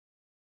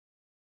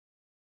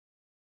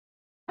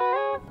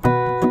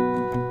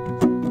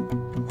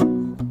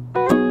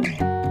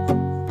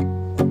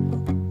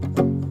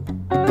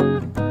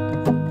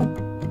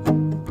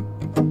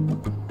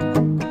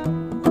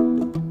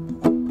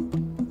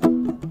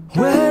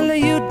Well,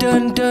 you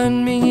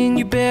done me and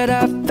you bet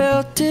I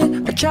felt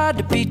it. I tried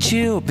to be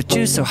chill, but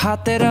you're so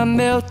hot that I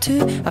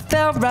melted. I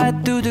fell right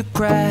through the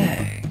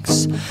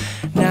cracks.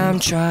 Now I'm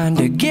trying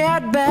to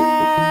get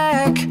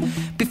back.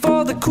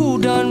 Before the cool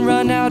done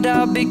run out,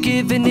 I'll be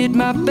giving it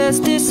my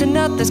bestest, and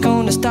nothing's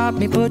gonna stop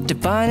me but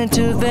divine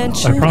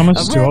intervention. I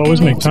promise to always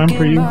make time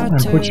for you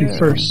and put you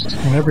first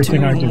in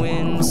everything I do.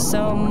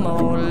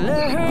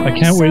 I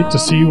can't wait to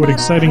see what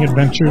exciting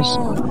adventures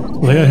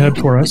lay ahead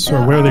for us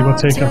or where they will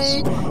take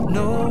us.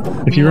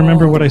 If you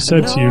remember what I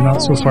said to you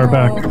not so far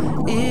back,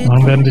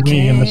 on bended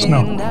knee in the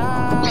snow.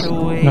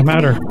 No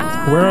matter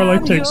where our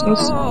life takes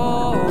us,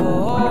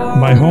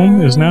 my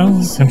home is now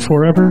and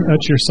forever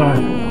at your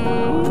side.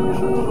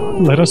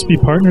 Let us be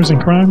partners in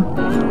crime,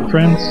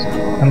 friends,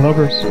 and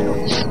lovers,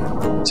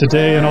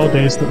 today and all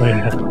days that lay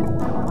ahead.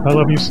 I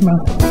love you,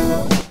 Samantha.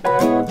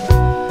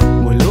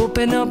 Well,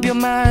 open up your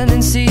mind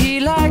and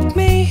see like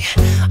me.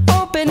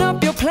 Open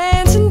up your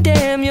plans and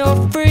damn, you're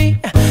free.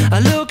 I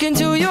look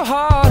into your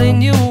heart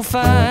and you'll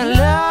find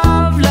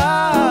love,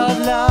 love,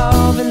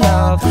 love, and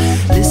love.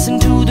 Listen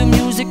to the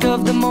music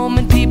of the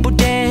moment, people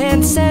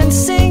dance and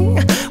sing.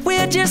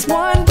 We're just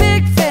one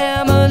big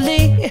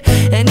family,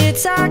 and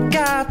it's our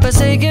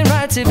God-forsaken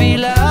right to be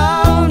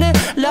loved,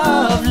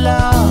 love,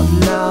 love,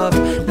 love,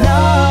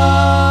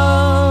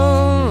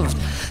 loved.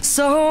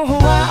 So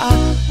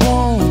I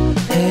won't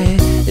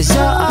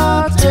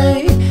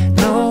hesitate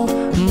no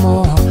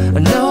more,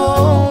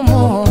 no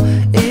more.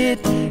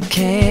 It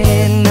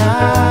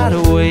cannot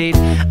wait.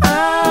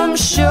 I'm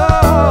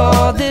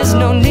sure there's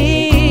no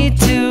need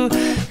to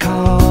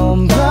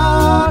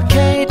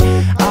complicate.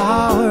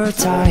 Our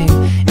time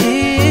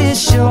is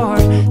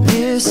short.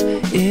 This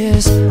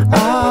is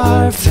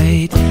our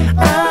fate.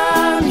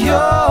 I'm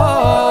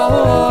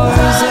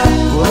yours.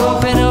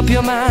 Open up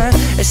your mind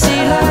and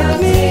see like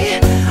me.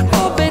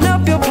 Open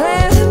up your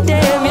plans and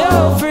damn,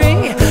 you're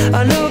free.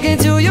 I look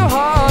into your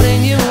heart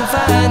and you'll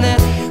find that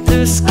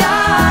the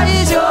sky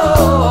is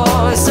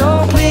yours.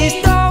 So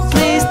please don't,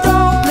 please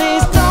don't,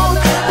 please don't.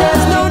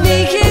 There's no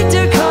need here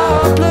to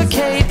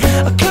complicate,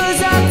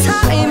 'cause our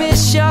time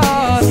is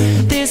short.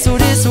 This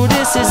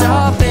is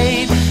our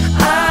fate.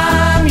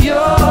 I'm yours.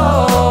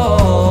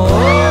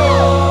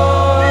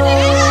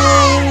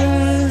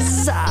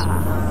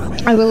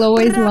 I will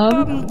always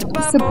love,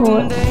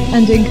 support,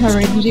 and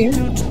encourage you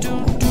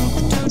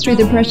through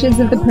the pressures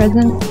of the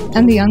present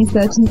and the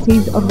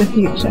uncertainties of the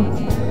future.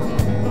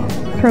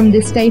 From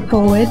this day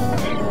forward,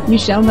 you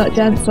shall not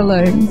dance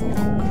alone,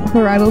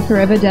 for I will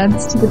forever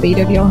dance to the beat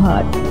of your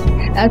heart.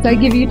 As I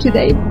give you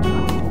today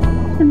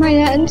my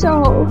hand to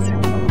hold,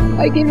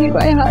 I give you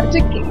my heart to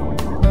keep.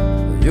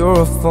 You're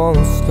a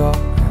falling star,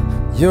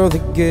 you're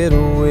the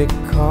getaway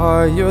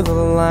car, you're the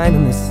line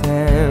in the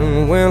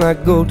sand when I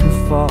go too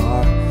far.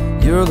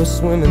 You're the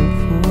swimming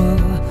pool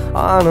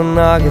on an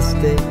August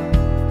day,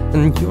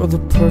 and you're the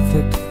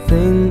perfect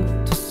thing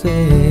to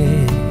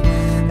say.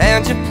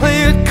 And you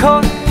play it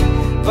coy,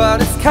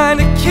 but it's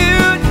kinda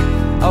cute.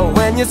 Oh,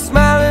 when you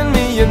smile at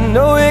me, you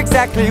know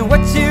exactly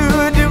what you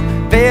do.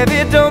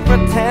 Baby, don't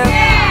pretend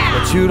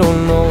that you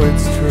don't know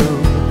it's true,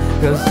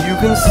 'cause you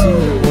can see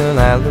it when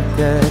I look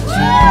at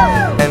you.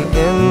 And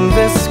in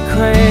this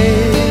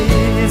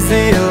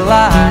crazy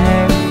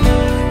life,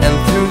 and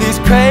through these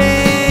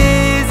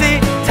crazy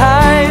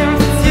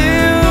times,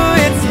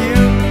 it's you,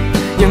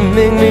 you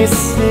make me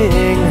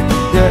sing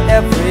your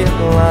every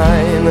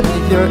line,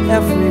 your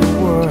every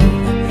word,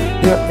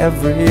 your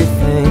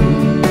everything.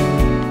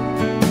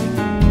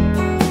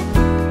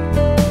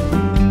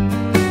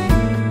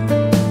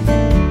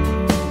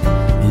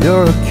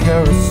 You're a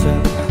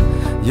carousel,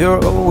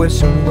 you're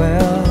always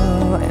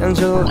well,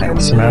 angel.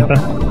 Samantha,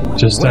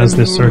 just as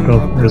this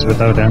circle is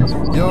without end,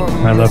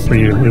 my love for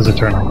you is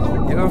eternal.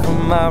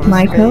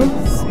 Michael,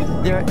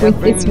 with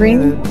this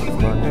ring,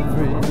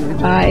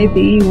 I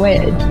thee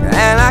wed.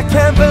 And I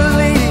can't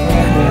believe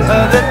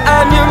that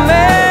I'm your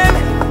man,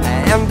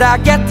 and I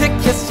get to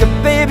kiss you,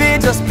 baby,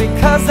 just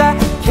because I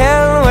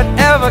can.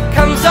 Whatever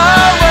comes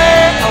our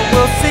way, I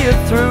will see it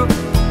through,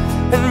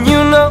 and you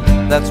know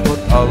that's what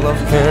all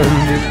love can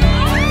do.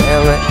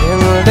 And in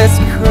this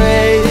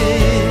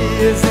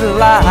crazy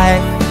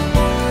life,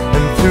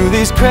 and through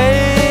these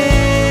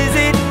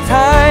crazy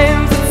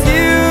times,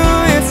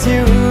 it's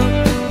you,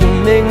 you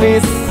make me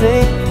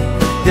sing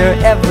your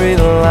every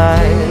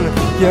line,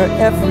 your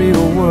every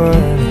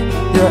word,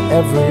 your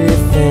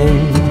everything.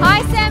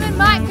 Hi Sam and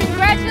Mike,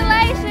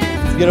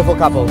 congratulations! Beautiful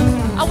couple.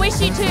 I wish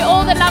you two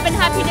all the love and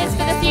happiness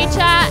for the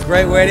future.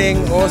 Great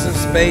wedding, awesome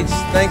speech.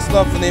 Thanks a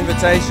lot for the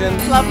invitation.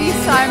 Love you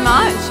so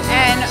much,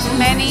 and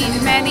many,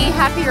 many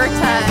happy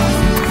returns.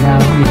 Now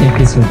you can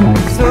kiss your back.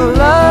 So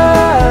la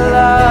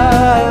la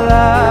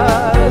la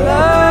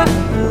la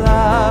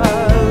la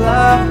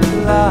la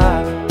la.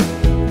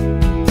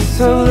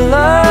 So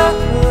la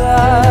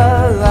la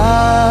la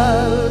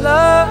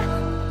la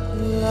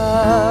la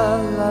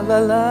la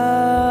la.